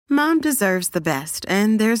Mom deserves the best,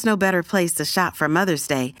 and there's no better place to shop for Mother's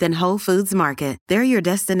Day than Whole Foods Market. They're your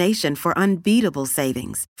destination for unbeatable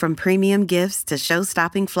savings, from premium gifts to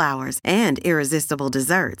show-stopping flowers and irresistible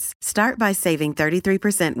desserts. Start by saving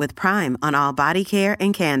 33% with Prime on all body care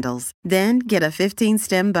and candles. Then get a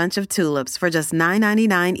 15-stem bunch of tulips for just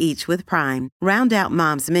 $9.99 each with Prime. Round out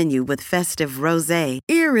Mom's menu with festive rosé,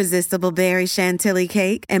 irresistible berry chantilly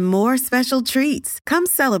cake, and more special treats. Come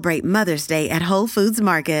celebrate Mother's Day at Whole Foods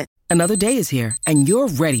Market. Another day is here, and you're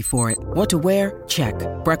ready for it. What to wear? Check.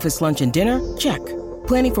 Breakfast, lunch, and dinner? Check.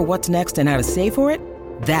 Planning for what's next and how to save for it?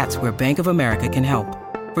 That's where Bank of America can help.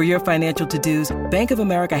 For your financial to-dos, Bank of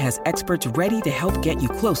America has experts ready to help get you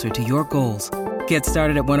closer to your goals. Get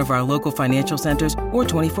started at one of our local financial centers or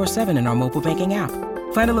 24/7 in our mobile banking app.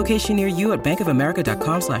 Find a location near you at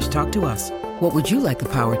bankofamerica.com/talktous. What would you like the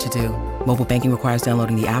power to do? Mobile banking requires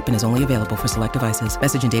downloading the app and is only available for select devices.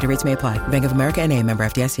 Message and data rates may apply. Bank of America NA, member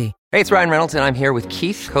FDIC. Hey, it's Ryan Reynolds, and I'm here with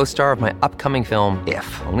Keith, co-star of my upcoming film, If,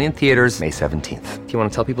 only in theaters May 17th. Do you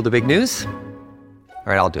want to tell people the big news?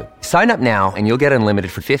 All right, I'll do it. Sign up now and you'll get unlimited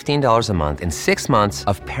for $15 a month and 6 months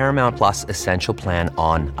of Paramount Plus Essential Plan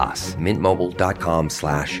on us.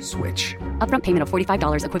 MintMobile.com/switch. Upfront payment of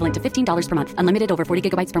 $45 equivalent to $15 per month. Unlimited over 40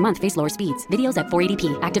 gigabytes per month. Face lower speeds. Videos at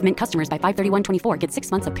 480p. Active Mint customers by 531.24 get 6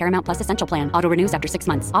 months of Paramount Plus Essential Plan. Auto renews after 6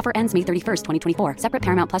 months. Offer ends May 31st, 2024. Separate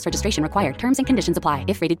Paramount Plus registration required. Terms and conditions apply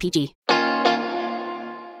if rated PG.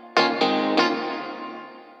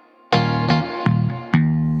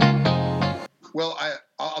 Well,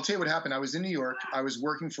 I'll tell you what happened. I was in New York. I was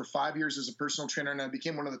working for 5 years as a personal trainer, and I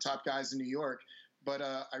became one of the top guys in New York. But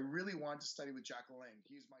I really wanted to study with Jack LaLanne.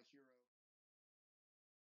 He's my hero.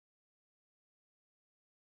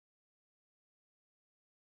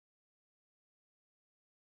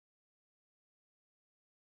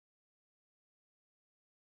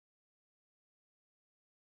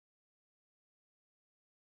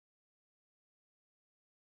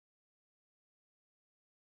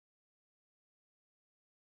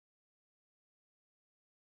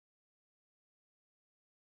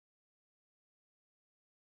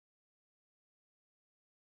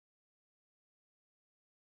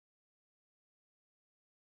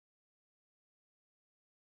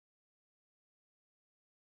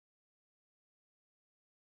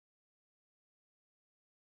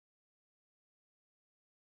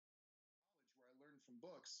 From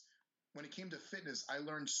books. When it came to fitness, I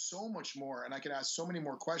learned so much more, and I could ask so many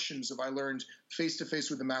more questions if I learned face to face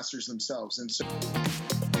with the masters themselves. And so,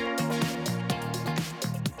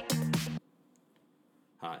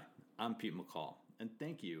 hi, I'm Pete McCall, and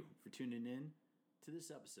thank you for tuning in to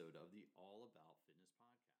this episode of the All About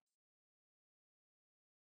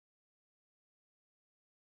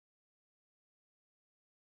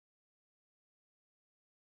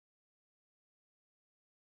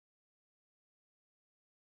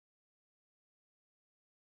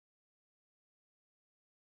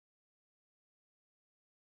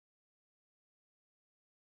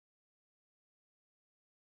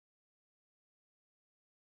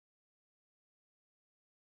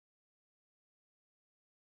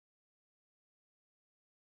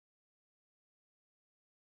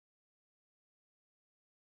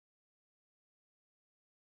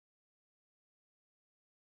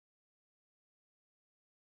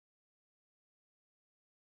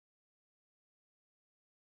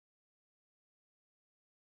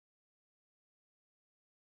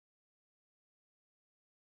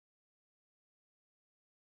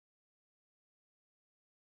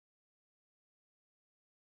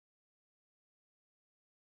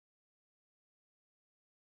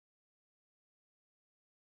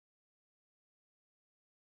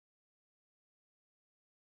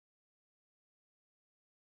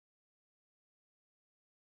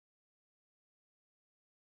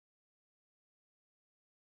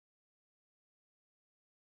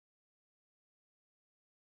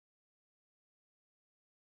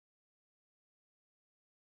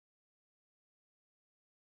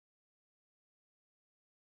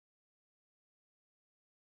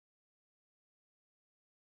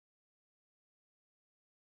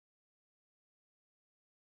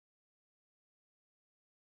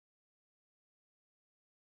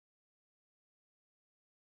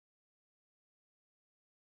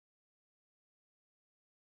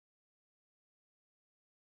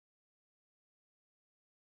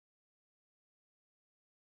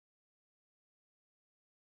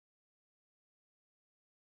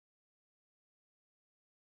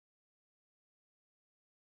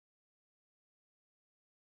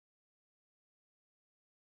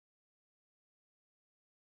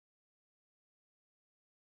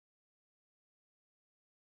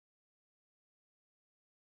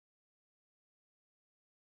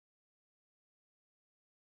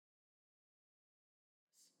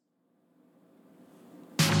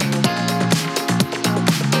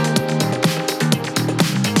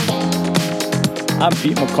I'm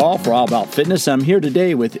Pete McCall for All About Fitness. I'm here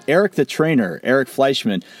today with Eric the Trainer, Eric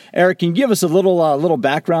Fleischman. Eric, can you give us a little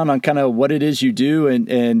background on kind of what it is you do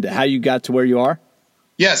and how you got to where you are?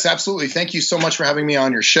 Yes, absolutely. Thank you so much for having me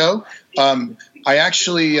on your show. I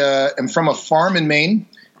actually am from a farm in Maine.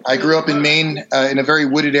 I grew up in Maine in a very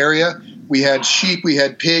wooded area. We had sheep, we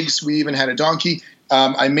had pigs, we even had a donkey.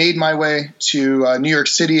 I made my way to New York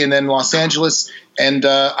City and then Los Angeles. And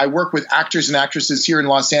I work with actors and actresses here in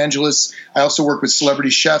Los Angeles. I also work with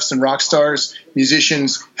celebrity chefs and rock stars,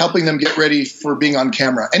 musicians, helping them get ready for being on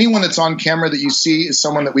camera. Anyone that's on camera that you see is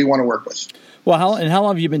someone that we want to work with. Well, how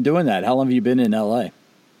long have you been doing that? How long have you been in L.A.?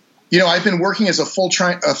 You know, I've been working as a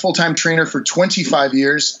full-time trainer for 25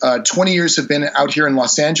 years. 20 years have been out here in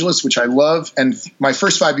Los Angeles, which I love. And my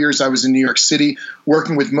first 5 years, I was in New York City,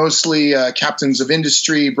 working with mostly captains of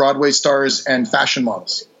industry, Broadway stars, and fashion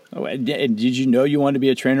models. Oh, and did you know you wanted to be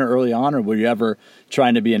a trainer early on, or were you ever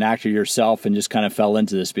trying to be an actor yourself and just kind of fell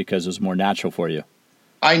into this because it was more natural for you?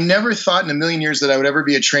 I never thought in a million years that I would ever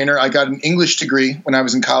be a trainer. I got an English degree when I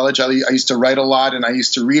was in college. I used to write a lot and I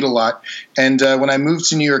used to read a lot. And when I moved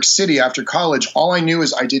to New York City after college, all I knew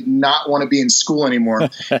is I did not want to be in school anymore.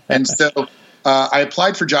 And so I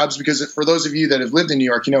applied for jobs because for those of you that have lived in New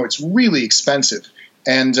York, you know, it's really expensive.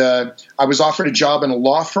 And I was offered a job in a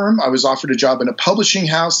law firm. I was offered a job in a publishing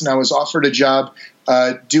house, and I was offered a job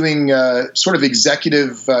doing sort of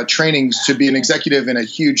executive trainings to be an executive in a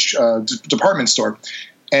huge department store.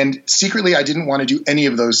 And secretly, I didn't want to do any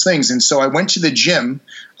of those things. And so I went to the gym,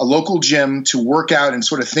 a local gym, to work out and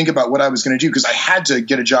sort of think about what I was going to do because I had to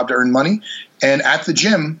get a job to earn money. And at the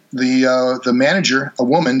gym, the manager, a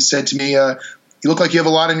woman, said to me, "You look like you have a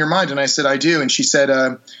lot on your mind." And I said, "I do." And she said,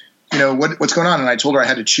 "You know, what's going on?" And I told her I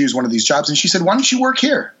had to choose one of these jobs. And she said, "Why don't you work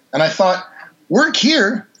here?" And I thought, work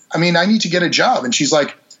here? I mean, I need to get a job. And she's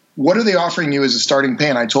like, "What are they offering you as a starting pay?"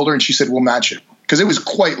 And I told her, and she said, "We'll match it." Because it was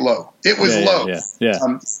quite low. It was low,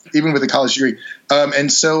 even with a college degree.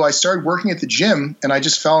 And so I started working at the gym, and I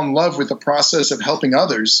just fell in love with the process of helping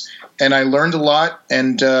others. And I learned a lot,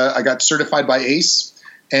 and I got certified by ACE.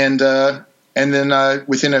 And then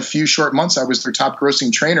within a few short months, I was their top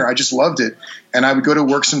grossing trainer. I just loved it. And I would go to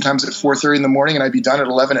work sometimes at 4:30 in the morning, and I'd be done at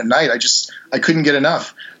 11 at night. I couldn't get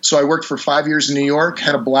enough. So I worked for 5 years in New York,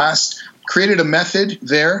 had a blast, created a method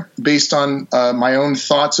there based on my own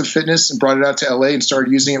thoughts of fitness and brought it out to LA and started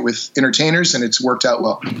using it with entertainers, and it's worked out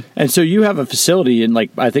well. And so you have a facility in,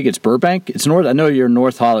 like, I think it's Burbank. It's north. I know you're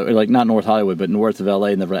North Hollywood, like not North Hollywood, but north of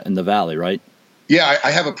LA in the valley, right? Yeah,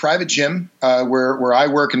 I have a private gym where I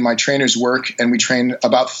work and my trainers work, and we train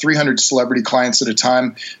about 300 celebrity clients at a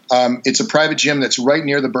time. It's a private gym that's right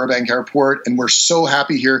near the Burbank Airport, and we're so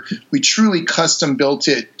happy here. We truly custom built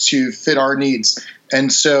it to fit our needs.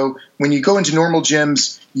 And so when you go into normal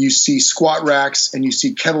gyms, you see squat racks and you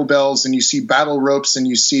see kettlebells and you see battle ropes and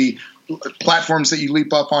you see platforms that you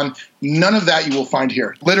leap up on. None of that you will find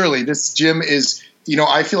here. Literally, this gym is, you know,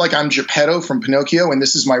 I feel like I'm Geppetto from Pinocchio, and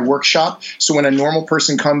this is my workshop. So when a normal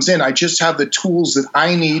person comes in, I just have the tools that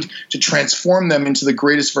I need to transform them into the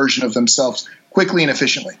greatest version of themselves quickly and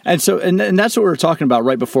efficiently. And so, and that's what we were talking about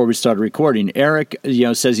right before we started recording. Eric,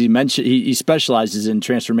 says he specializes in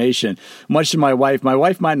transformation. Much to my wife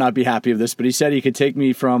might not be happy with this, but he said he could take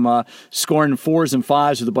me from scoring 4s and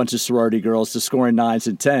 5s with a bunch of sorority girls to scoring 9s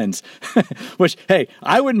and 10s. Which, hey,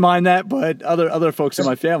 I wouldn't mind that, but other folks in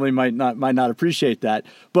my family might not appreciate that.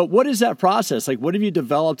 But what is that process? Like, what have you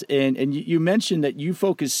developed? And you mentioned that you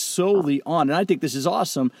focus solely on, and I think this is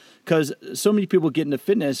awesome, because so many people get into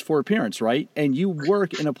fitness for appearance, right? And you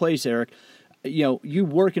work in a place, Eric, you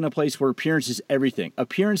work in a place where appearance is everything.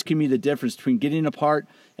 Appearance can be the difference between getting a part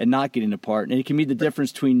and not getting a part. And it can be the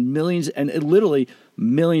difference between millions and literally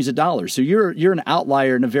millions of dollars. So you're an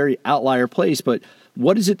outlier in a very outlier place. But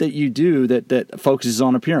what is it that you do that focuses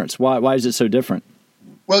on appearance? Why is it so different?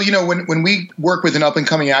 Well, when we work with an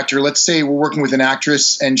up-and-coming actor, let's say we're working with an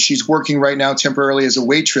actress and she's working right now temporarily as a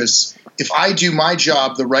waitress. If I do my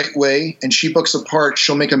job the right way and she books a part,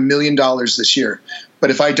 she'll make $1 million this year.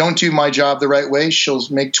 But if I don't do my job the right way, she'll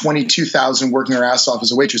make $22,000 working her ass off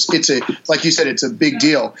as a waitress. Like you said, it's a big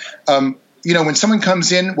deal. When someone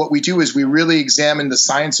comes in, what we do is we really examine the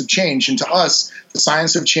science of change. And to us, the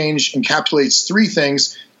science of change encapsulates 3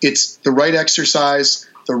 things. It's the right exercise,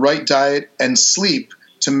 the right diet, and sleep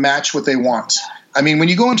to match what they want. I mean, when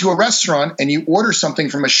you go into a restaurant and you order something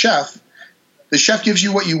from a chef, the chef gives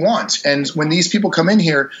you what you want. And when these people come in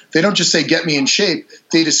here, they don't just say, "Get me in shape."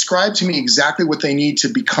 They describe to me exactly what they need to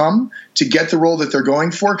become to get the role that they're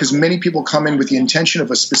going for, because many people come in with the intention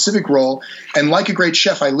of a specific role. And like a great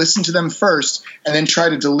chef, I listen to them first and then try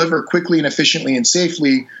to deliver quickly and efficiently and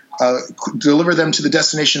safely, deliver them to the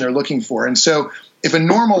destination they're looking for. And so if a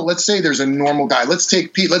normal, let's say there's a normal guy. Let's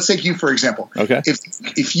take Pete. Let's take you, for example. Okay.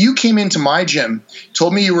 If you came into my gym,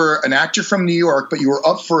 told me you were an actor from New York, but you were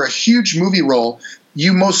up for a huge movie role,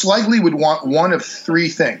 you most likely would want one of three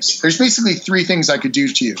things. There's basically three things I could do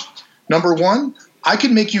to you. Number one, I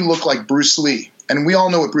could make you look like Bruce Lee. And we all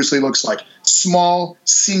know what Bruce Lee looks like. Small,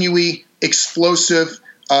 sinewy, explosive,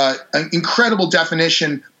 an incredible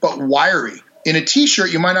definition, but wiry. In a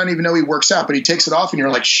T-shirt, you might not even know he works out, but he takes it off and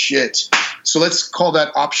you're like, shit. So let's call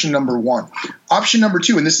that option number one. Option number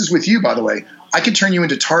two, and this is with you, by the way, I could turn you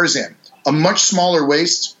into Tarzan. A much smaller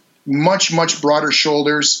waist, much, much broader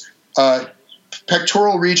shoulders,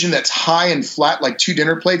 pectoral region that's high and flat like two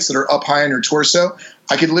dinner plates that are up high on your torso.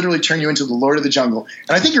 I could literally turn you into the Lord of the Jungle.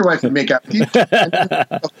 And I think your wife would make out with you.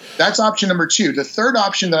 That's option number two. The third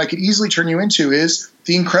option that I could easily turn you into is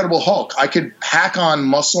the Incredible Hulk. I could pack on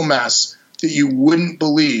muscle mass that you wouldn't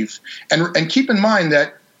believe. And keep in mind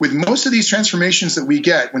that with most of these transformations that we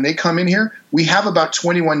get, when they come in here, we have about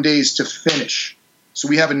 21 days to finish. So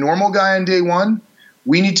we have a normal guy on day one.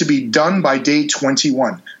 We need to be done by day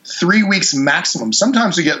 21. 3 weeks maximum.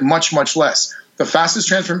 Sometimes we get much, much less. The fastest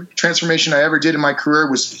transformation I ever did in my career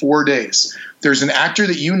was 4 days. There's an actor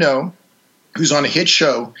that you know who's on a hit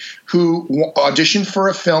show, who auditioned for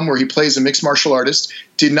a film where he plays a mixed martial artist,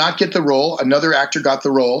 did not get the role. Another actor got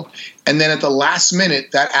the role. And then at the last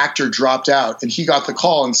minute, that actor dropped out and he got the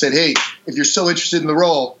call and said, hey, if you're still interested in the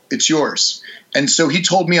role, it's yours. And so he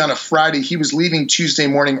told me on a Friday he was leaving Tuesday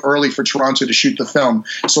morning early for Toronto to shoot the film.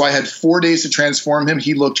 So I had 4 days to transform him.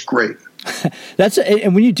 He looked great.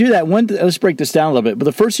 And when you do that, let's break this down a little bit. But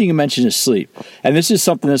the first thing you mentioned is sleep, and this is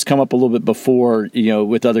something that's come up a little bit before,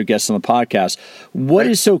 with other guests on the podcast. What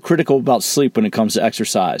is so critical about sleep when it comes to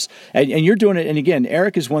exercise? And you're doing it. And again,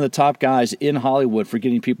 Eric is one of the top guys in Hollywood for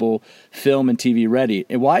getting people film and TV ready.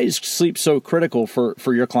 And why is sleep so critical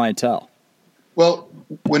for your clientele? Well,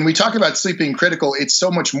 when we talk about sleep being critical, it's so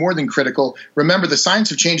much more than critical. Remember, the science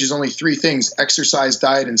of change is only three things: exercise,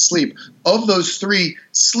 diet, and sleep. Of those three,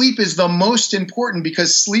 sleep is the most important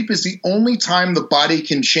because sleep is the only time the body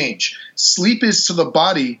can change. Sleep is to the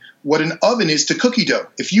body what an oven is to cookie dough.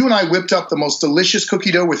 If you and I whipped up the most delicious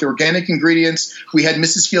cookie dough with organic ingredients, we had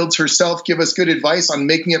Mrs. Fields herself give us good advice on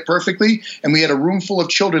making it perfectly, and we had a room full of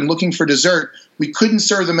children looking for dessert, we couldn't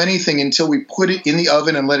serve them anything until we put it in the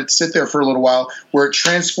oven and let it sit there for a little while, where it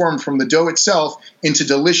transformed from the dough itself into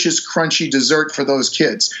delicious, crunchy dessert for those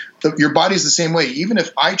kids. Your body's the same way. Even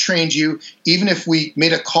if I trained you, even if we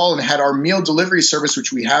made a call and had our meal delivery service,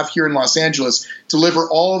 which we have here in Los Angeles, deliver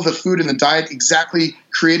all of the food and the diet exactly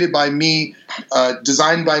created by me,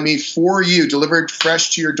 designed by me for you, delivered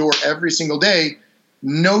fresh to your door every single day,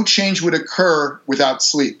 no change would occur without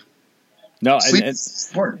sleep. No, sleep is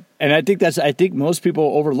important. And I think most people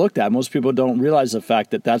overlook that. Most people don't realize the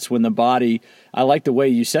fact that that's when the body, I like the way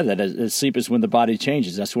you said that, sleep is when the body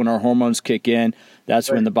changes. That's when our hormones kick in. That's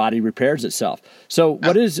right. When the body repairs itself. So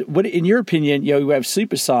what in your opinion, you have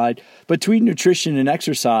sleep aside, between nutrition and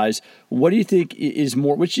exercise, which do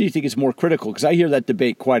you think is more critical? Because I hear that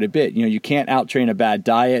debate quite a bit. You can't out-train a bad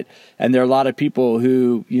diet. And there are a lot of people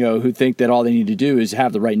who think that all they need to do is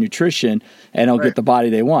have the right nutrition and they'll get the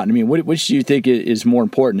body they want. I mean, which do you think is more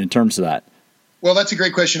important in terms of that? Well, that's a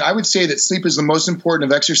great question. I would say that sleep is the most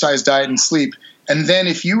important of exercise, diet, and sleep. And then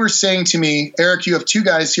if you were saying to me, Eric, you have two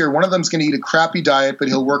guys here. One of them's going to eat a crappy diet, but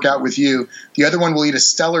he'll work out with you. The other one will eat a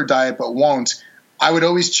stellar diet, but won't. I would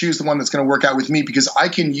always choose the one that's going to work out with me because I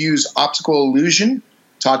can use optical illusion,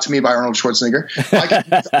 taught to me by Arnold Schwarzenegger. I can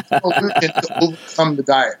use optical illusion to overcome the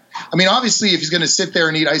diet. I mean, obviously, if he's going to sit there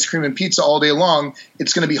and eat ice cream and pizza all day long,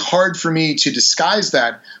 it's going to be hard for me to disguise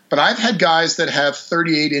that. But I've had guys that have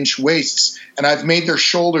 38-inch waists, and I've made their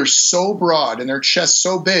shoulders so broad and their chest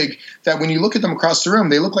so big that when you look at them across the room,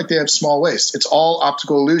 they look like they have small waists. It's all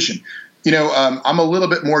optical illusion. I'm a little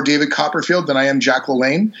bit more David Copperfield than I am Jack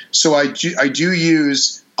LaLanne, so I do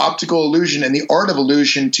use optical illusion and the art of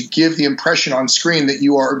illusion to give the impression on screen that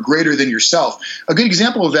you are greater than yourself. A good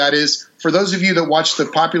example of that is, for those of you that watch the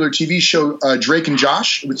popular TV show Drake and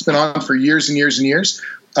Josh, it's been on for years and years and years.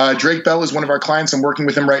 Drake Bell is one of our clients. I'm working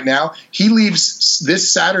with him right now. He leaves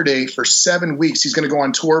this Saturday for 7 weeks. He's going to go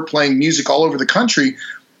on tour playing music all over the country.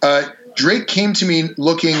 Drake came to me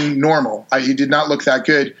looking normal. He did not look that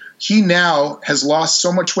good. He now has lost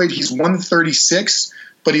so much weight. He's 136,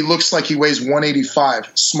 but he looks like he weighs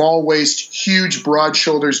 185. Small waist, huge broad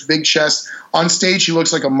shoulders, big chest. On stage, he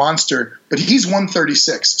looks like a monster, but he's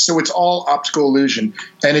 136. So it's all optical illusion.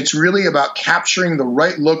 And it's really about capturing the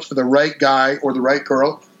right look for the right guy or the right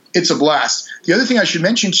girl. It's a blast. The other thing I should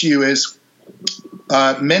mention to you is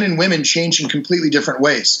men and women change in completely different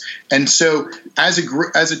ways. And so as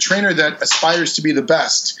a trainer that aspires to be the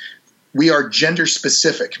best, we are gender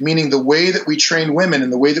specific, meaning the way that we train women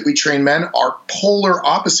and the way that we train men are polar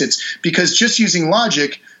opposites, because just using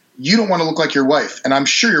logic, you don't want to look like your wife, and I'm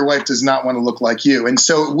sure your wife does not want to look like you. And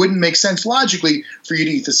so it wouldn't make sense logically for you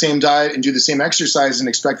to eat the same diet and do the same exercise and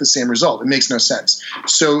expect the same result. It makes no sense.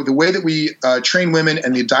 So the way that we train women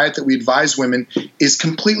and the diet that we advise women is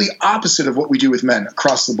completely opposite of what we do with men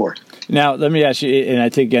across the board. Now, let me ask you, and I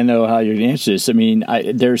think I know how you're going to answer this. I mean,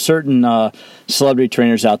 there are certain celebrity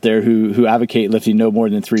trainers out there who advocate lifting no more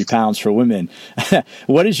than 3 pounds for women.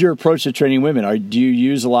 What is your approach to training women? Do you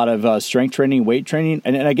use a lot of strength training, weight training?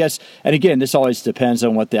 And I guess, and again, this always depends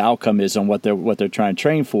on what the outcome is, on what they're trying to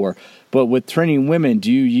train for. But with training women,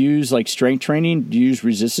 do you use like strength training? Do you use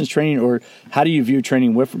resistance training? Or how do you view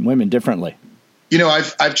training women differently? You know,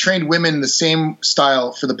 I've trained women the same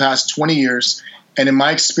style for the past 20 years. And in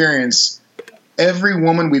my experience, every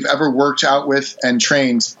woman we've ever worked out with and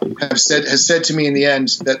trained has said to me in the end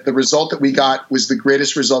that the result that we got was the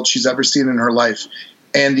greatest result she's ever seen in her life.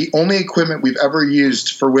 And the only equipment we've ever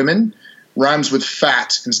used for women rhymes with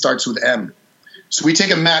fat and starts with M. So we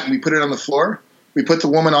take a mat and we put it on the floor. We put the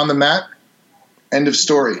woman on the mat. End of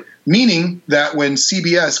story. Meaning that when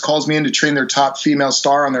CBS calls me in to train their top female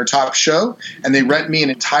star on their top show and they rent me an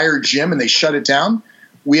entire gym and they shut it down,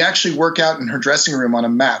 we actually work out in her dressing room on a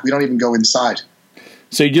mat. We don't even go inside.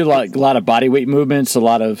 So you do a lot of body weight movements, a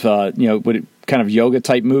lot of kind of yoga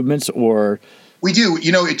type movements, or we do.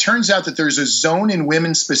 You know, it turns out that there's a zone in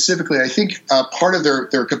women specifically. I think part of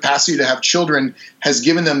their capacity to have children has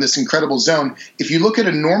given them this incredible zone. If you look at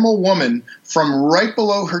a normal woman from right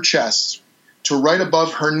below her chest to right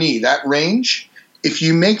above her knee, that range, if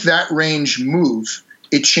you make that range move,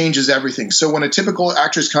 it changes everything. So when a typical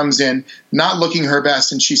actress comes in, not looking her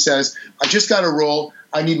best, and she says, I just got to roll,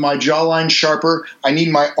 I need my jawline sharper, I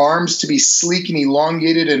need my arms to be sleek and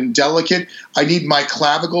elongated and delicate, I need my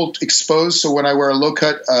clavicle exposed so when I wear a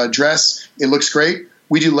low-cut dress, it looks great,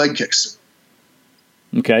 we do leg kicks.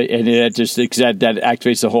 Okay, and that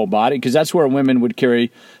activates the whole body? Because that's where women would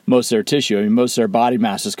carry most of their tissue. I mean, most of their body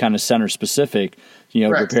mass is kind of center-specific,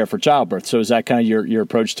 prepare for childbirth. So is that kind of your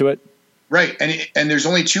approach to it? Right, and there's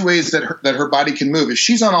only two ways that her body can move. If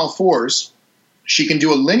she's on all fours, she can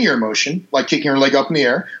do a linear motion, like kicking her leg up in the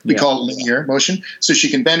air. We call it linear motion. So she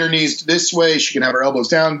can bend her knees this way. She can have her elbows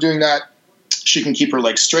down doing that. She can keep her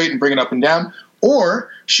legs straight and bring it up and down. Or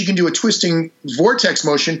she can do a twisting vortex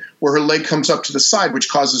motion where her leg comes up to the side, which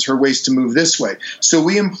causes her waist to move this way. So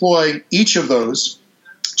we employ each of those,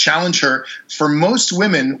 challenge her. For most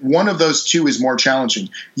women, one of those two is more challenging.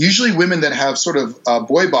 Usually women that have sort of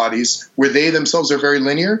boy bodies where they themselves are very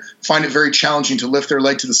linear find it very challenging to lift their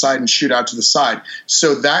leg to the side and shoot out to the side.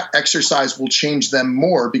 So that exercise will change them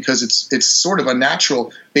more because it's sort of a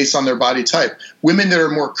natural based on their body type. Women that are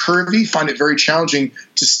more curvy find it very challenging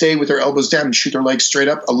to stay with their elbows down and shoot their legs straight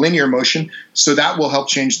up, a linear motion. So that will help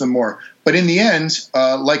change them more. But in the end,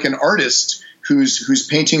 like an artist who's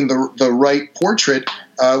painting the right portrait,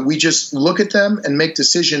 we just look at them and make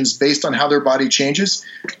decisions based on how their body changes.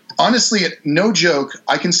 Honestly, no joke,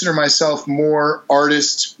 I consider myself more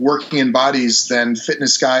artist working in bodies than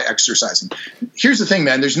fitness guy exercising. Here's the thing,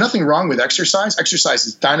 man. There's nothing wrong with exercise. Exercise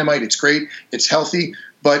is dynamite. It's great. It's healthy.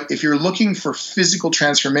 But if you're looking for physical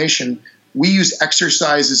transformation, we use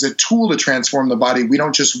exercise as a tool to transform the body. We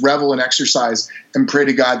don't just revel in exercise and pray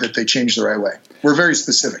to God that they change the right way. We're very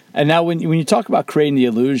specific. And now when you talk about creating the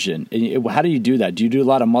illusion, how do you do that? Do you do a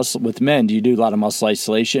lot of muscle with men? Do you do a lot of muscle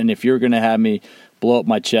isolation? If you're going to have me blow up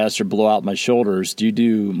my chest or blow out my shoulders, do you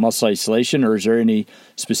do muscle isolation, or is there any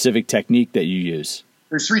specific technique that you use?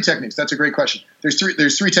 There's three techniques. That's a great question. There's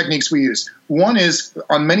three techniques we use. One is,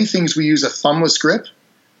 on many things we use a thumbless grip,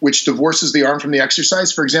 which divorces the arm from the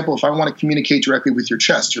exercise. For example, if I want to communicate directly with your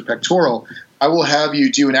chest, your pectoral, I will have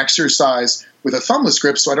you do an exercise with a thumbless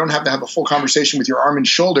grip so I don't have to have a full conversation with your arm and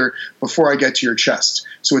shoulder before I get to your chest.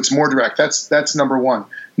 So it's more direct. That's number one.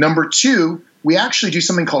 Number two, we actually do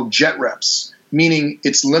something called jet reps, meaning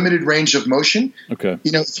it's limited range of motion. Okay.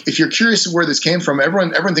 If you're curious where this came from,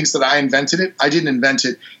 everyone thinks that I invented it. I didn't invent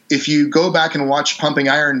it. If you go back and watch Pumping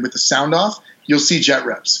Iron with the sound off, you'll see jet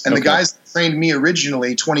reps. And the guys that trained me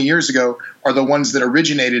originally 20 years ago are the ones that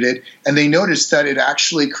originated it. And they noticed that it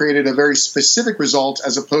actually created a very specific result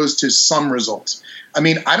as opposed to some results. I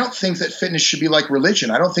mean, I don't think that fitness should be like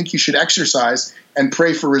religion. I don't think you should exercise and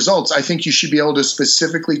pray for results. I think you should be able to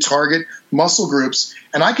specifically target muscle groups.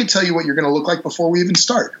 And I can tell you what you're going to look like before we even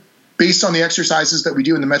start, based on the exercises that we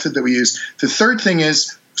do and the method that we use. The third thing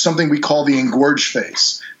is, something we call the engorge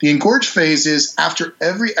phase. The engorge phase is after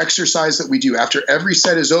every exercise that we do, after every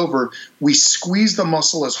set is over, we squeeze the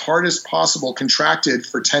muscle as hard as possible, contracted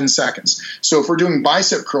for 10 seconds. So if we're doing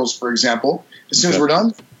bicep curls, for example, as soon as we're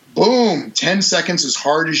done, boom, 10 seconds as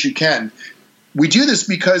hard as you can. We do this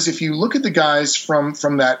because if you look at the guys from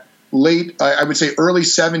that late, I would say early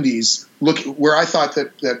 70s, look where I thought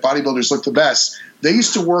that bodybuilders looked the best, they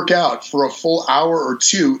used to work out for a full hour or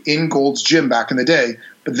two in Gold's Gym back in the day,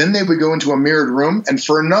 but then they would go into a mirrored room, and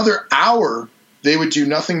for another hour, they would do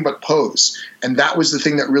nothing but pose. And that was the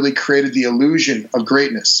thing that really created the illusion of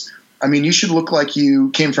greatness. I mean, you should look like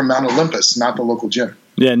you came from Mount Olympus, not the local gym.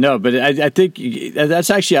 Yeah, no, but I think that's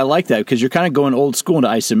actually, I like that because you're kind of going old school into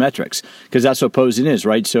isometrics because that's what posing is,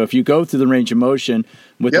 right? So if you go through the range of motion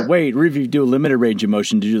with the weight, or if you do a limited range of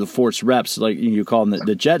motion to do the forced reps, like you call them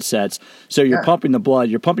the jet sets, so you're pumping the blood,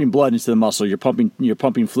 you're pumping blood into the muscle, you're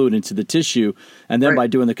pumping fluid into the tissue, and then by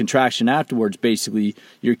doing the contraction afterwards, basically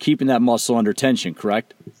you're keeping that muscle under tension,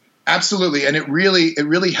 correct? Absolutely, and it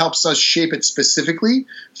really helps us shape it specifically.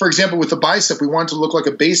 For example, with the bicep, we want it to look like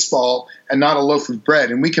a baseball and not a loaf of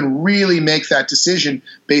bread, and we can really make that decision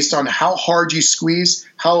based on how hard you squeeze,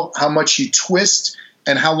 how much you twist,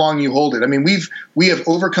 and how long you hold it. I mean, we have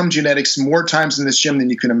overcome genetics more times in this gym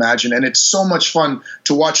than you can imagine, and it's so much fun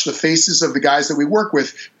to watch the faces of the guys that we work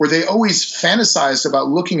with, where they always fantasize about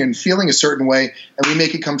looking and feeling a certain way, and we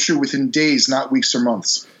make it come true within days, not weeks or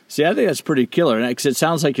months. See, I think that's pretty killer because it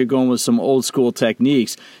sounds like you're going with some old school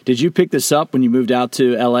techniques. Did you pick this up when you moved out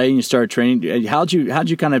to LA and you started training? How'd you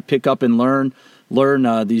kind of pick up and learn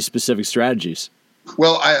these specific strategies?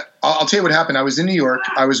 Well, I'll tell you what happened. I was in New York.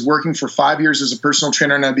 I was working for 5 years as a personal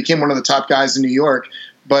trainer, and I became one of the top guys in New York.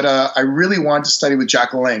 But I really wanted to study with Jack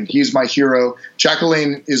LaLanne. He's my hero. Jack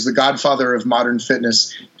LaLanne is the godfather of modern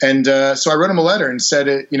fitness. And so I wrote him a letter and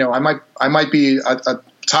said, I might be a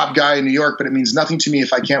top guy in New York, but it means nothing to me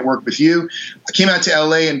if I can't work with you. I came out to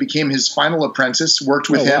LA and became his final apprentice, worked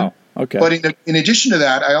with him. Wow. Okay. But in addition to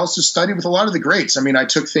that, I also studied with a lot of the greats. I mean, I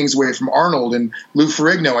took things away from Arnold and Lou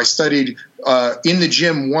Ferrigno. I studied in the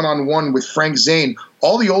gym one-on-one with Frank Zane.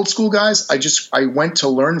 All the old school guys, I went to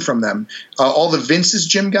learn from them. All the Vince's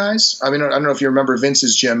Gym guys. I mean, I don't know if you remember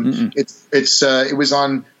Vince's Gym. It was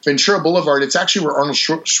on Ventura Boulevard. It's actually where Arnold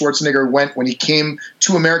Schwarzenegger went when he came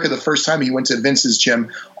to America the first time. He went to Vince's Gym.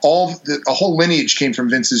 A whole lineage came from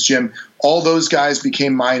Vince's Gym. All those guys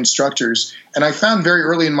became my instructors. And I found very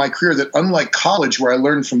early in my career that unlike college, where I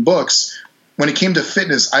learned from books, when it came to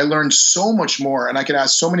fitness, I learned so much more, and I could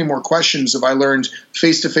ask so many more questions if I learned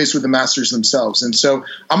face-to-face with the masters themselves. And so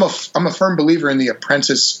I'm a firm believer in the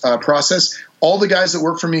apprentice process. All the guys that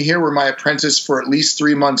work for me here were my apprentice for at least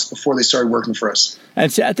 3 months before they started working for us.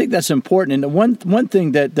 And see, I think that's important. And the one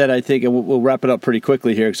thing that I think, and we'll wrap it up pretty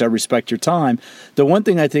quickly here because I respect your time, the one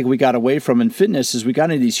thing I think we got away from in fitness is we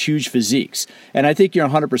got into these huge physiques. And I think you're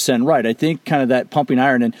 100% right. I think kind of that pumping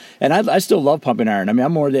iron, and I still love pumping iron. I mean,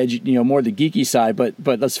 I'm more the geeky side, but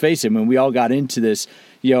let's face it, when we all got into this,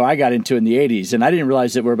 I got into it in the 80s, and I didn't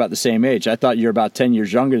realize that we're about the same age. I thought you're about 10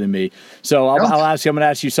 years younger than me. So I'm going to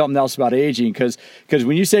ask you something else about aging, because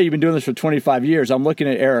when you say you've been doing this for 25 years, I'm looking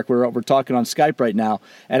at Eric. We're talking on Skype right now,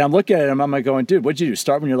 and I'm looking at him. I'm like going, dude, what'd you do?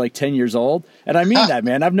 Start when you're like 10 years old? And I mean that,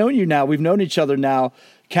 man. I've known you now. We've known each other now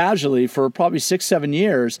casually for probably 6-7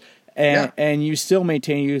 years, and you still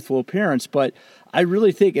maintain a youthful appearance. But I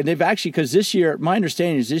really think, and they've actually, because this year, my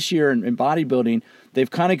understanding is this year in bodybuilding,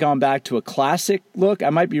 they've kind of gone back to a classic look. I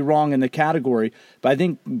might be wrong in the category, but I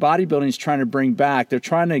think bodybuilding is trying to bring back. They're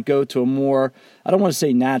trying to go to a more, I don't want to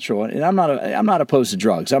say natural, and I'm not opposed to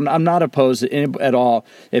drugs. I'm not opposed to at all.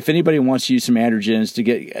 If anybody wants to use some androgens to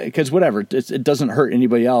get, because whatever, it doesn't hurt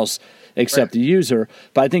anybody else except the user.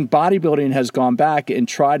 But I think bodybuilding has gone back and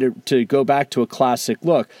tried to go back to a classic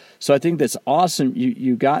look. So I think that's awesome.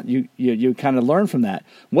 You kind of learn from that.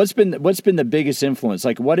 What's been the biggest influence?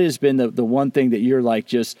 Like, what has been the one thing that you're like,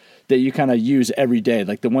 just that you kind of use every day?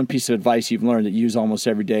 Like the one piece of advice you've learned that you use almost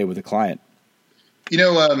every day with a client? We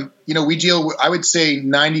deal with, I would say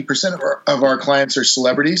 90% of our clients are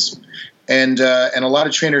celebrities. And a lot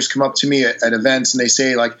of trainers come up to me at events and they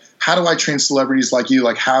say, like, how do I train celebrities like you?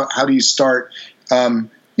 Like, how do you start?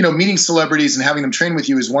 Meeting celebrities and having them train with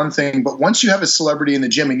you is one thing. But once you have a celebrity in the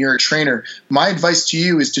gym and you're a trainer, my advice to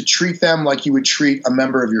you is to treat them like you would treat a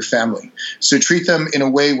member of your family. So treat them in a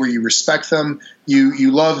way where you respect them,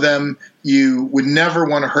 you love them, you would never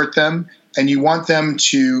want to hurt them, and you want them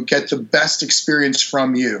to get the best experience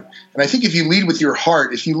from you. And I think if you lead with your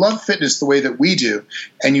heart, if you love fitness the way that we do,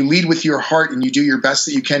 and you lead with your heart and you do your best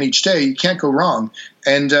that you can each day, you can't go wrong.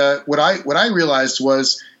 And what I realized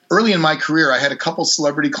was early in my career, I had a couple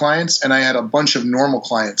celebrity clients and I had a bunch of normal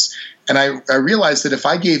clients. And I realized that if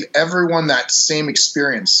I gave everyone that same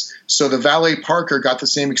experience, so the valet Parker got the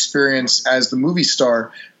same experience as the movie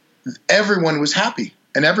star, everyone was happy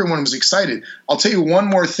and everyone was excited. I'll tell you one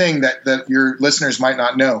more thing that your listeners might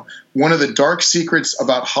not know. One of the dark secrets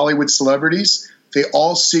about Hollywood celebrities, they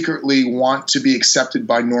all secretly want to be accepted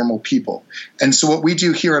by normal people. And so what we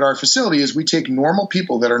do here at our facility is we take normal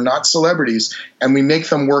people that are not celebrities and we make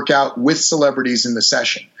them work out with celebrities in the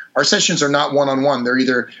session. Our sessions are not one-on-one. They're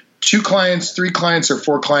either 2 clients, 3 clients, or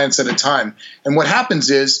 4 clients at a time. And what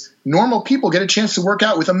happens is normal people get a chance to work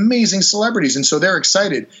out with amazing celebrities, and so they're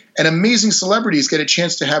excited. And amazing celebrities get a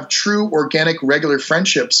chance to have true, organic, regular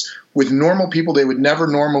friendships with normal people they would never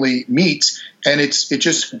normally meet. And it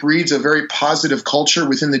just breeds a very positive culture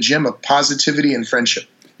within the gym of positivity and friendship.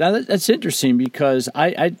 Now, that's interesting because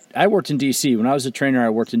I worked in D.C. When I was a trainer, I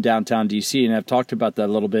worked in downtown D.C., and I've talked about that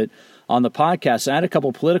a little bit on the podcast. I had a couple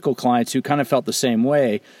of political clients who kind of felt the same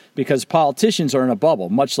way because politicians are in a bubble,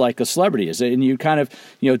 much like a celebrity is. And you kind of,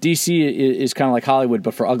 D.C. is kind of like Hollywood,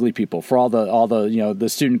 but for ugly people, for all the the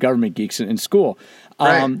student government geeks in school.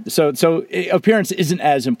 Right. So appearance isn't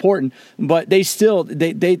as important, but they still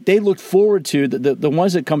they look forward to the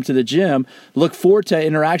ones that come to the gym look forward to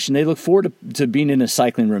interaction. They look forward to being in a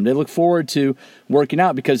cycling room. They look forward to working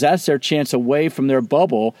out because that's their chance away from their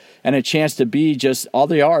bubble and a chance to be just all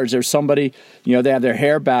they are. Is there's somebody, they have their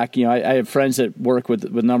hair back. I have friends that work with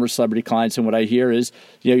a number of celebrity clients, and what I hear is,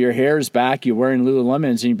 your hair is back. You're wearing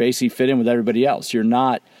Lululemons, and you basically fit in with everybody else. You're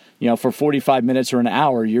not. For 45 minutes or an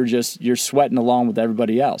hour, you're sweating along with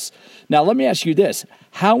everybody else. Now, let me ask you this.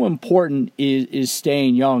 How important is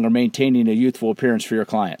staying young or maintaining a youthful appearance for your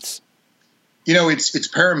clients? It's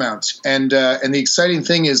paramount. And the exciting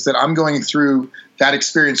thing is that I'm going through that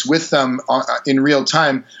experience with them in real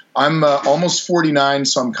time. I'm almost 49,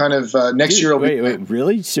 so I'm kind of next year. Wait,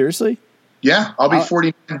 really? Seriously? Yeah, I'll be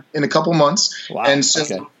 49 in a couple months. Wow. And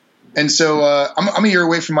so I'm a year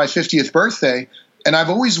away from my 50th birthday. And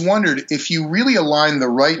I've always wondered if you really align the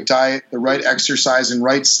right diet, the right exercise, and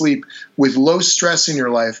right sleep with low stress in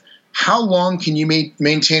your life, how long can you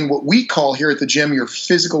maintain what we call here at the gym your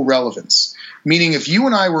physical relevance? Meaning if you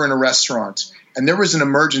and I were in a restaurant and there was an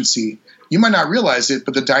emergency, you might not realize it,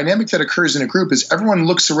 but the dynamic that occurs in a group is everyone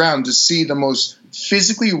looks around to see the most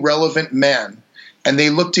physically relevant man, and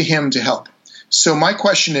they look to him to help. So my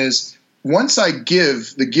question is, once I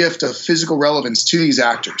give the gift of physical relevance to these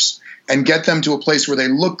actors, and get them to a place where they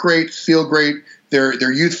look great, feel great,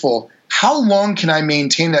 they're youthful, how long can I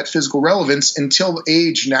maintain that physical relevance until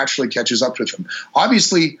age naturally catches up with them?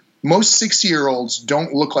 Obviously, most 60-year-olds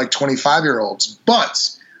don't look like 25-year-olds, but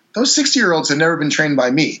those 60-year-olds have never been trained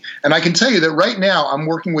by me. And I can tell you that right now I'm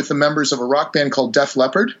working with the members of a rock band called Def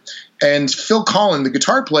Leppard, and Phil Collen, the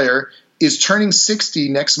guitar player, is turning 60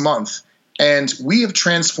 next month. And we have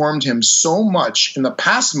transformed him so much in the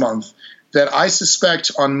past month that I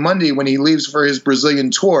suspect on Monday when he leaves for his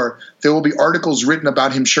Brazilian tour, there will be articles written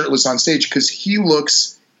about him shirtless on stage because he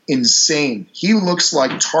looks insane. He looks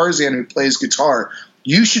like Tarzan who plays guitar.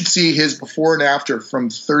 You should see his before and after from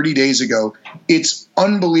 30 days ago. It's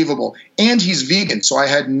unbelievable. And he's vegan, so I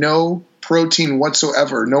had no protein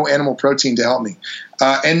whatsoever, no animal protein to help me,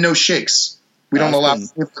 and no shakes. We don't allow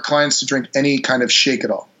our clients to drink any kind of shake at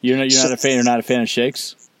all. You're not a fan of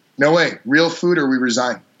shakes? No way. Real food or we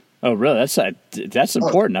resign. Oh, really? That's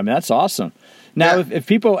important. I mean, that's awesome. Now, if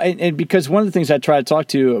people, and because one of the things I try to talk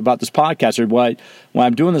to you about this podcast, or when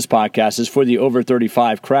I'm doing this podcast, is for the over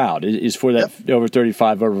 35 crowd, is for that over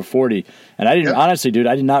 35, over 40. And I didn't, honestly, dude,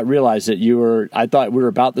 I did not realize that I thought we were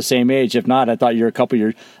about the same age. If not, I thought you're a couple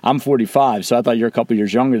years, I'm 45, so I thought you're a couple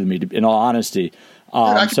years younger than me, in all honesty.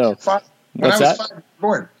 What's that? When I was 5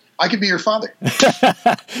 born. I could be your father.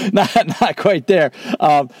 not quite there,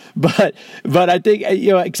 but I think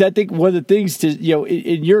because I think one of the things to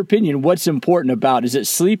in your opinion, what's important about is it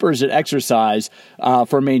sleep or is it exercise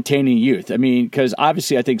for maintaining youth? I mean, because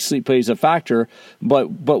obviously I think sleep plays a factor,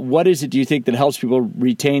 but what is it do you think that helps people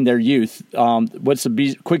retain their youth? What's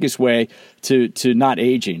the quickest way to not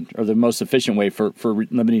aging, or the most efficient way for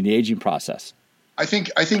limiting the aging process? I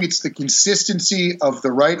think it's the consistency of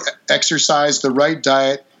the right exercise, the right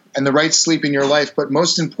diet, and the right sleep in your life. But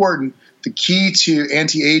most important, the key to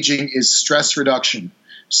anti-aging is stress reduction.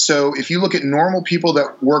 So if you look at normal people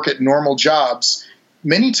that work at normal jobs,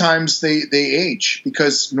 many times they age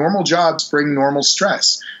because normal jobs bring normal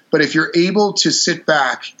stress. But if you're able to sit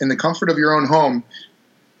back in the comfort of your own home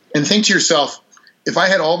and think to yourself, if I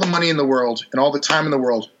had all the money in the world and all the time in the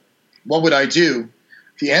world, what would I do?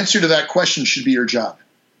 The answer to that question should be your job.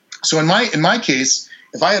 So in my case,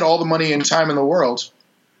 if I had all the money and time in the world,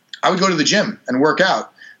 I would go to the gym and work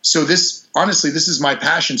out. So this is my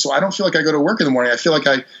passion. So I don't feel like I go to work in the morning. I feel like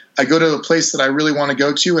I go to a place that I really want to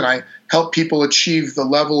go to, and I help people achieve the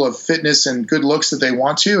level of fitness and good looks that they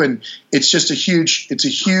want to. And it's just a huge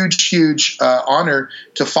honor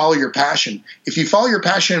to follow your passion. If you follow your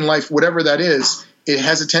passion in life, whatever that is, it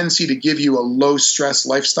has a tendency to give you a low stress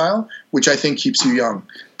lifestyle, which I think keeps you young.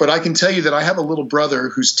 But I can tell you that I have a little brother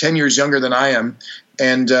who's 10 years younger than I am.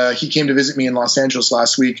 And he came to visit me in Los Angeles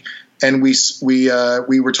last week. And we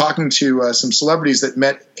were talking to some celebrities that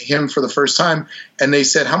met him for the first time, and they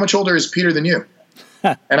said, "How much older is Peter than you?"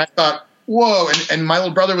 And I thought, "Whoa!" And my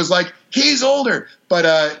little brother was like, "He's older." But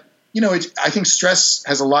I think stress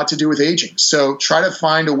has a lot to do with aging. So try to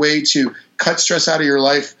find a way to cut stress out of your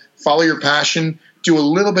life, follow your passion, do a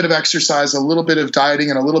little bit of exercise, a little bit of dieting,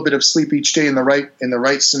 and a little bit of sleep each day in the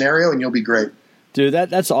right scenario, and you'll be great. Dude,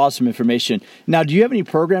 that's awesome information. Now, do you have any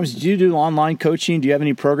programs? Do you do online coaching? Do you have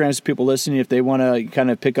any programs for people listening if they want to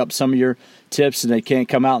kind of pick up some of your tips and they can't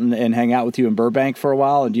come out and hang out with you in Burbank for a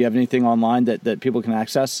while? And do you have anything online that people can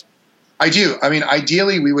access? I do. I mean,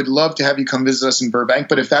 ideally, we would love to have you come visit us in Burbank,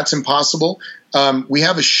 but if that's impossible, we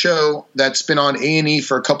have a show that's been on A&E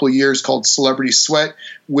for a couple of years called Celebrity Sweat,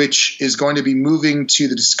 which is going to be moving to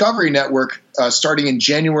the Discovery Network starting in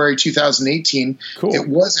January 2018. Cool. It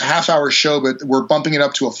was a half-hour show, but we're bumping it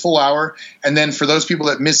up to a full hour. And then for those people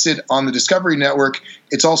that miss it on the Discovery Network,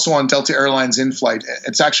 it's also on Delta Airlines in-flight.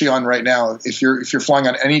 It's actually on right now. If you're flying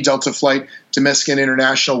on any Delta flight, domestic and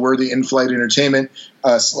international, we're the in-flight entertainment,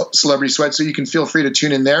 Celebrity Sweat. So you can feel free to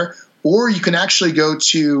tune in there. Or you can actually go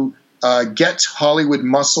to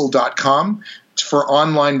gethollywoodmuscle.com for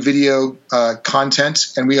online video content,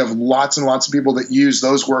 and we have lots and lots of people that use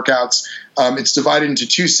those workouts. It's divided into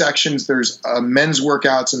two sections. There's men's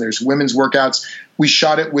workouts and there's women's workouts. We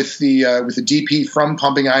shot it with the DP from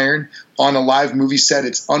Pumping Iron on a live movie set.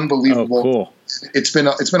 It's unbelievable. Oh, cool. It's been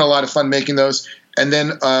a lot of fun making those. And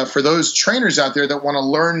then for those trainers out there that want to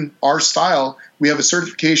learn our style, we have a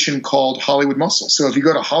certification called Hollywood Muscle. So if you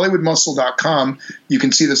go to hollywoodmuscle.com, you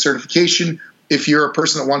can see the certification. If you're a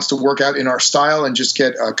person that wants to work out in our style and just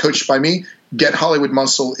get coached by me, Get Hollywood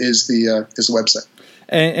Muscle is the website.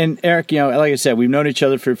 And Eric, like I said, we've known each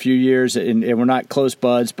other for a few years, and we're not close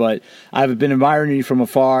buds, but I've been admiring you from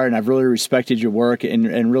afar, and I've really respected your work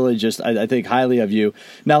and really just, I think, highly of you.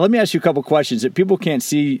 Now, let me ask you a couple questions. If people can't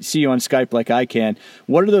see you on Skype like I can,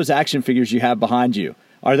 what are those action figures you have behind you?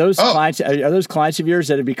 Are those clients of yours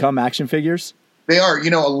that have become action figures? They are.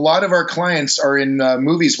 A lot of our clients are in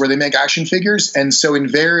movies where they make action figures, and so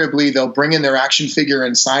invariably they'll bring in their action figure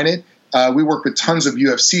and sign it. We work with tons of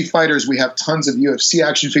UFC fighters. We have tons of UFC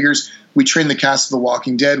action figures. We train the cast of The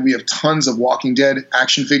Walking Dead. We have tons of Walking Dead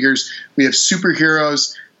action figures. We have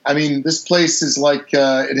superheroes. I mean, this place is like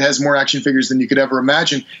it has more action figures than you could ever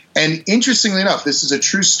imagine. And interestingly enough, this is a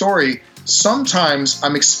true story. Sometimes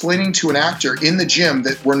I'm explaining to an actor in the gym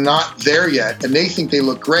that we're not there yet, and they think they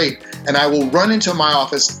look great. And I will run into my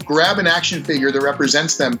office, grab an action figure that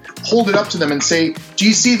represents them, hold it up to them and say, "Do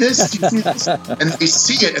you see this? Do you see this?" And they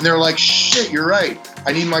see it, and they're like, "Shit, you're right.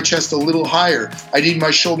 I need my chest a little higher. I need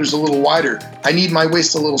my shoulders a little wider. I need my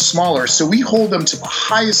waist a little smaller." So we hold them to the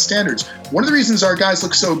highest standards. One of the reasons our guys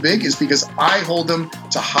look so big is because I hold them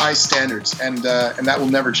to high standards, and that will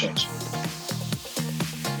never change.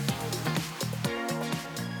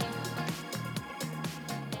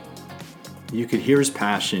 You could hear his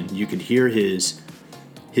passion. You could hear his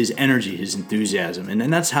energy, his enthusiasm,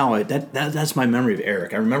 and that's how that's my memory of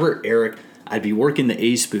Eric. I remember Eric. I'd be working the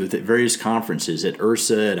ACE booth at various conferences, at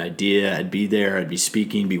URSA, at IDEA. I'd be there. I'd be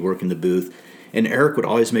speaking, be working the booth, and Eric would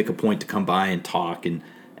always make a point to come by and talk. And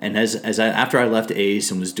after I left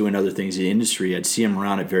ACE and was doing other things in the industry, I'd see him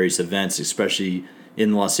around at various events, especially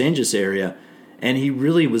in the Los Angeles area. And he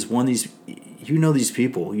really was one of these. These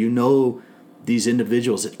people. These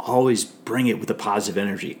individuals that always bring it with a positive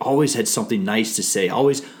energy, always had something nice to say,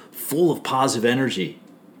 always full of positive energy.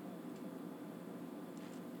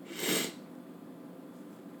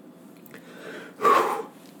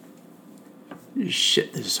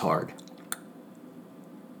 Shit, this is hard.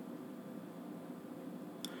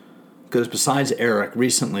 Because besides Eric,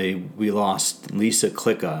 recently we lost Lisa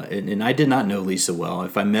Klicka, and I did not know Lisa well.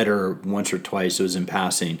 If I met her once or twice, it was in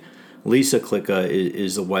passing. Lisa Klicka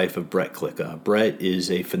is the wife of Brett Klicka. Brett is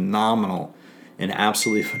an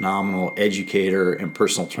absolutely phenomenal educator and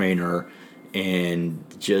personal trainer, and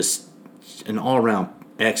just an all-around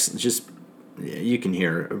you can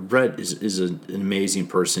hear. Brett is an amazing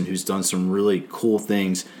person who's done some really cool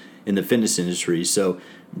things in the fitness industry. So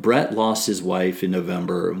Brett lost his wife in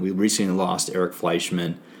November, and we recently lost Eric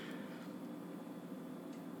Fleischman.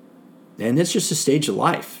 And it's just a stage of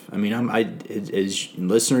life. I mean, as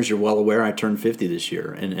listeners, you're well aware, I turned 50 this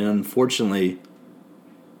year. And unfortunately,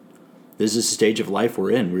 this is a stage of life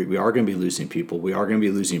we're in. We are going to be losing people. We are going to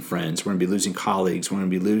be losing friends. We're going to be losing colleagues. We're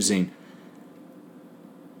going to be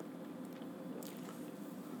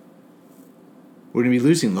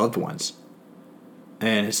losing loved ones.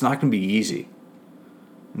 And it's not going to be easy.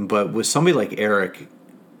 But with somebody like Eric,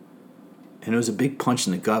 and it was a big punch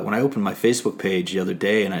in the gut. When I opened my Facebook page the other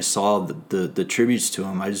day and I saw the tributes to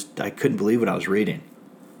him, I couldn't believe what I was reading.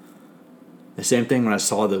 The same thing when I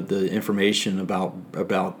saw the information about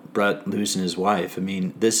Brett losing his wife. I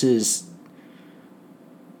mean, this is,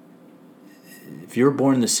 if you were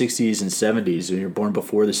born in the 60s and 70s, and you're born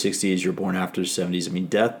before the 60s, you're born after the 70s, I mean,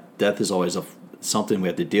 death is always something we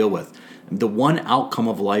have to deal with. The one outcome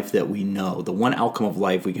of life that we know, the one outcome of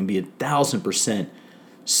life we can be 1,000%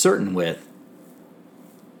 certain with,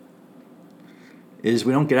 is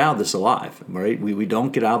we don't get out of this alive, right? We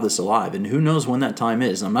don't get out of this alive. And who knows when that time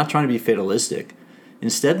is. And I'm not trying to be fatalistic.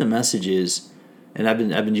 Instead, the message is, and I've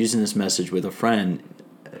been using this message with a friend,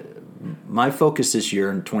 my focus this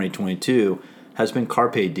year in 2022 has been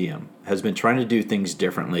carpe diem, has been trying to do things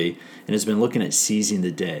differently, and has been looking at seizing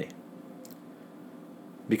the day.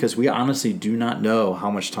 Because we honestly do not know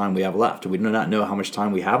how much time we have left. We do not know how much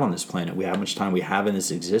time we have on this planet. How much time we have in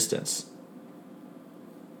this existence.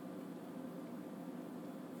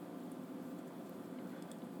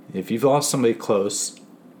 If you've lost somebody close,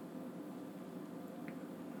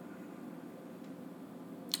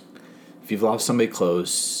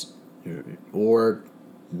 or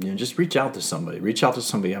just reach out to somebody. Reach out to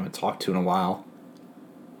somebody you haven't talked to in a while.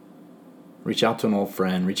 Reach out to an old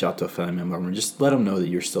friend. Reach out to a family member. And just let them know that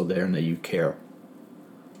you're still there and that you care.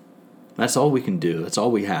 That's all we can do. That's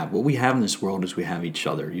all we have. What we have in this world is we have each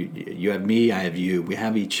other. You have me, I have you. We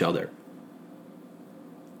have each other.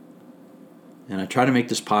 And I try to make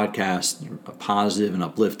this podcast positive and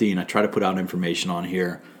uplifting. I try to put out information on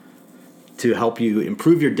here to help you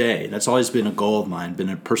improve your day. That's always been a goal of mine. Been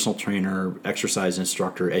a personal trainer, exercise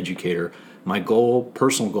instructor, educator. My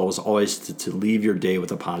personal goal is always to leave your day with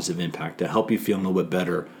a positive impact, to help you feel a little bit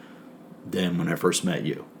better than when I first met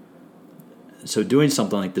you. So doing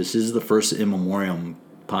something like this is the first in memoriam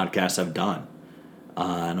podcast I've done.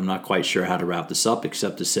 And I'm not quite sure how to wrap this up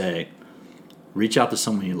except to say, reach out to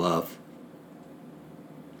someone you love.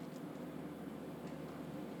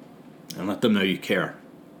 And let them know you care.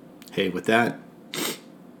 Hey, with that,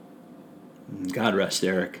 God rest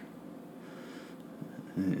Eric.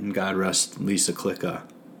 And God rest Lisa Klicka.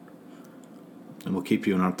 And we'll keep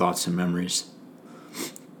you in our thoughts and memories.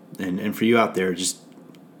 And for you out there, just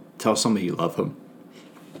tell somebody you love them.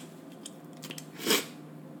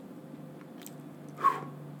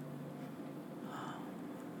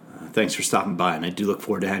 Thanks for stopping by, and I do look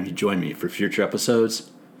forward to having you join me for future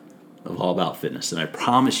episodes of All About Fitness. And I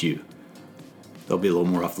promise you, they'll be a little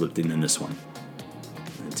more uplifting than this one.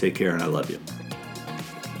 Take care, and I love you.